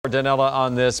Danella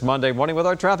on this Monday morning with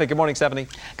our traffic. Good morning, Stephanie.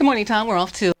 Good morning, Tom. We're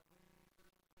off to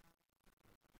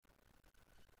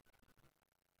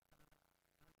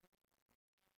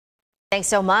Thanks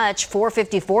so much.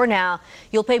 4:54 now.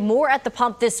 You'll pay more at the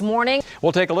pump this morning.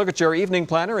 We'll take a look at your evening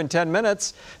planner in 10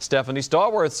 minutes. Stephanie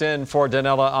Stallworth's in for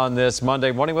Danella on this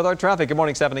Monday morning with our traffic. Good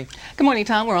morning, Stephanie. Good morning,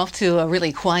 Tom. We're off to a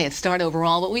really quiet start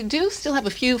overall, but we do still have a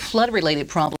few flood-related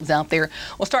problems out there.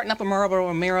 Well, starting up in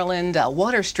Marlboro, Maryland,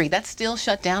 Water Street, that's still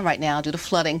shut down right now due to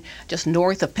flooding just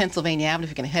north of Pennsylvania Avenue.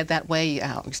 If you're going to head that way,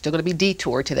 we're still going to be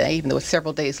detoured today, even though it's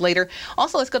several days later.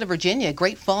 Also, let's go to Virginia.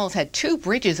 Great Falls had two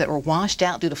bridges that were washed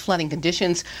out due to flooding conditions.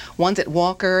 One's at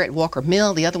Walker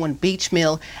Mill, the other one Beach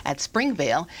Mill at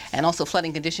Springvale, and also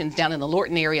flooding conditions down in the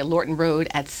Lorton area, Lorton Road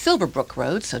at Silverbrook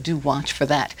Road, so do watch for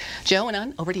that. Joe and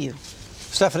Ann, over to you.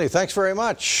 Stephanie, thanks very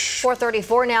much.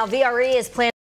 4:34 now. VRE is planning